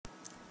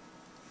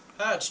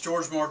Hi, it's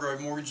George Margrave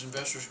Mortgage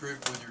Investors Group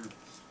with your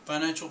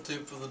financial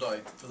tip for the day.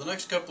 For the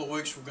next couple of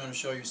weeks, we're going to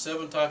show you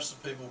 7 types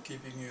of people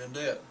keeping you in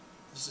debt.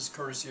 This is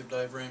courtesy of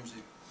Dave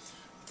Ramsey.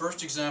 The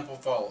first example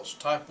follows.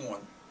 Type 1.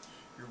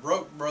 Your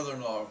broke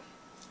brother-in-law.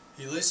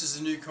 He leases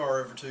a new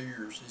car every 2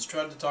 years. He's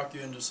tried to talk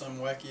you into some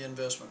wacky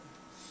investment.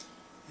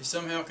 He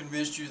somehow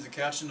convinced you the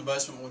couch in the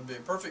basement would be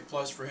a perfect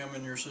place for him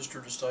and your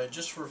sister to stay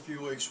just for a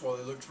few weeks while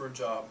they looked for a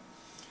job.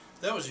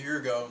 That was a year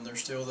ago and they're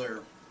still there.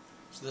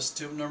 So that's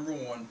tip number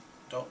 1.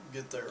 Don't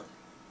get there.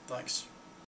 Thanks.